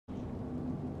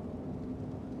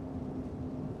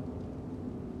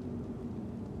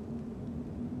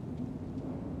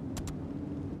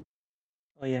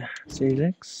Oh yeah, Series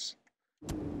X.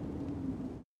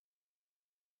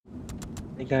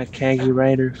 They got Kagi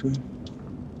Rider from.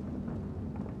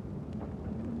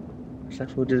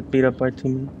 That fool just beat up our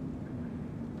teammate.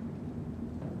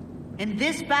 In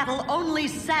this battle, only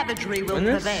savagery will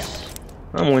prevail.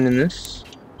 I'm winning this.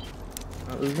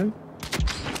 Not losing.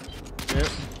 Yep.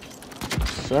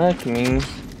 Suck me.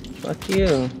 Fuck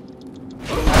you.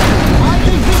 I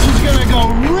think this is gonna go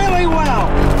really well!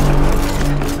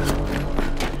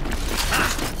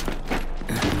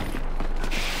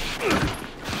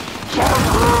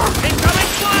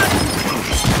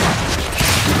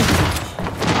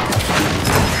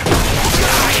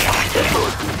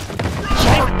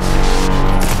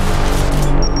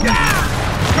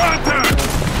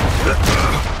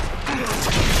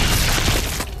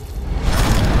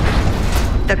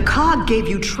 The COG gave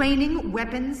you training,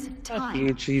 weapons, time.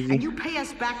 You, cheesy. And you pay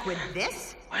us back with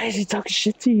this? Why is he talking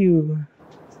shit to you?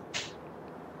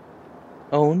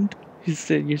 Owned? He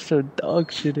said you're so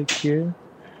dog shit, Akira.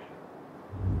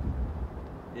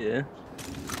 Yeah.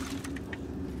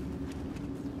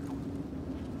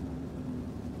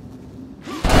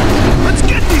 Let's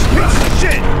get these pieces of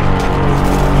shit!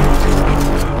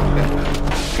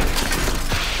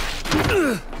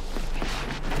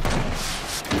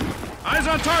 Eyes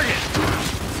on target!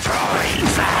 Throwing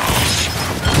flash!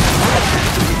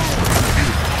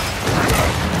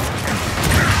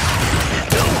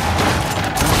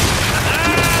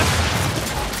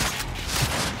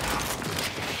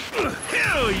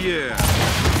 Hell yeah!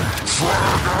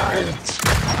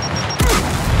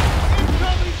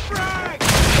 Incoming frag!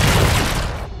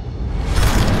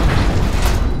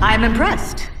 I'm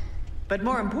impressed. But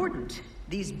more important,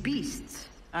 these beasts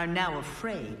are now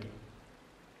afraid.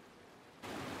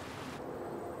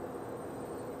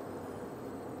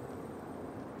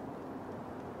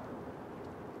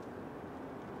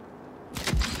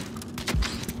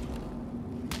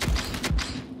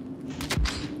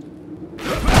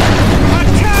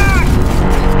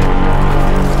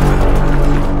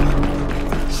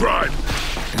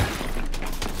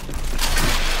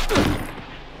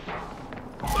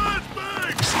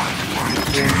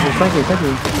 Thank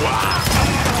you.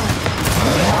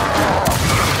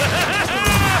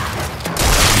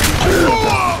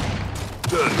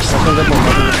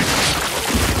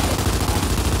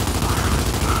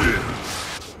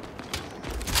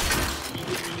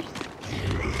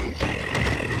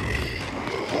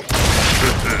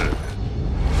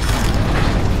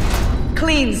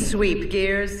 Clean sweep,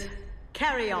 Gears.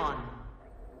 Carry on.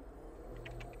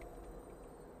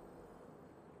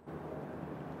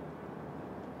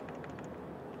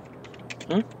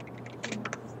 Hmm?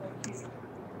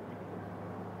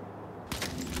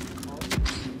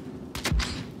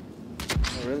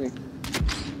 Oh, really?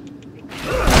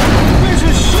 There's a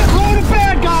shitload of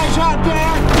bad guys out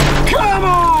there! Come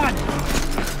on!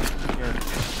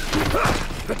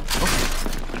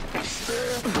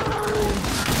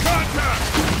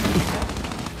 Contact!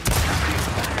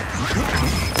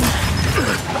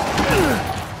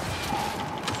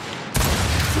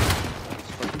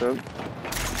 Fucked up.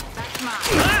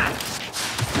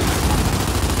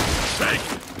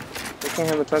 They can't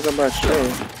have a talk about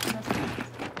shit.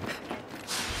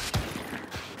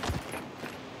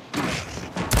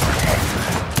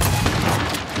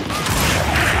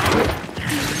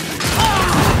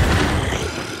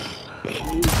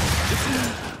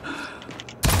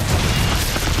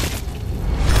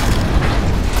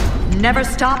 Never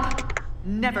stop,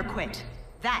 never quit.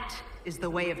 That is the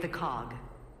way of the COG.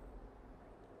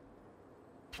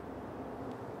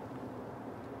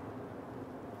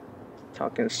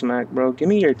 Talking smack, bro. Give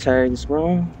me your tags,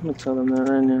 bro. I'm gonna tell them that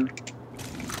right now.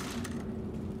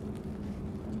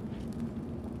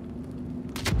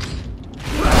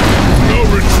 No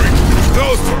retreat,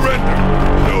 no surrender,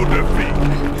 no defeat.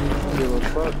 Give a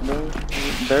fuck, bro.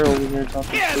 They're over here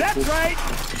talking Yeah, that's shit. right!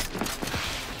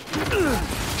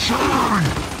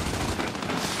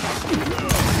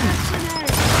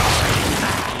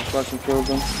 Fucking killed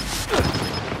them.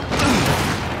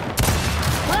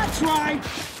 That's right!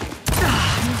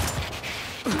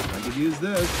 I could use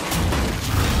this.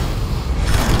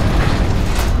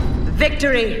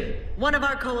 Victory! One of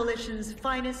our coalition's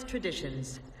finest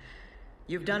traditions.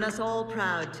 You've done us all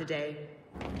proud today.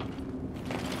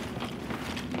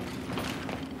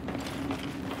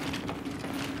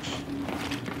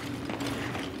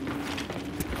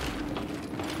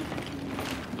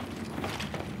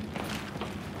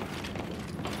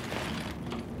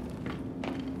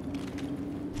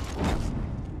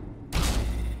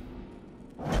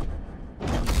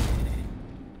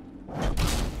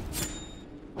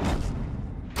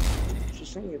 She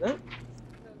sent you that?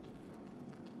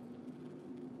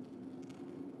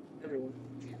 everyone.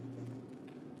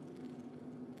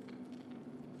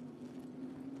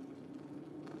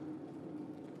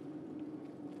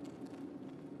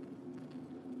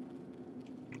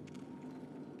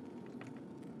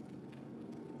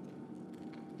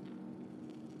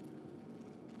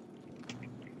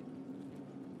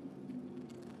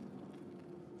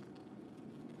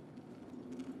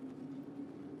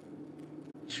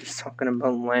 She's talking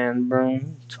about land, bro.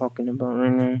 Talking about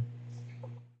right now.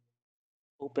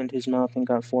 Opened his mouth and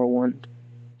got forewarned.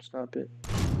 Stop it.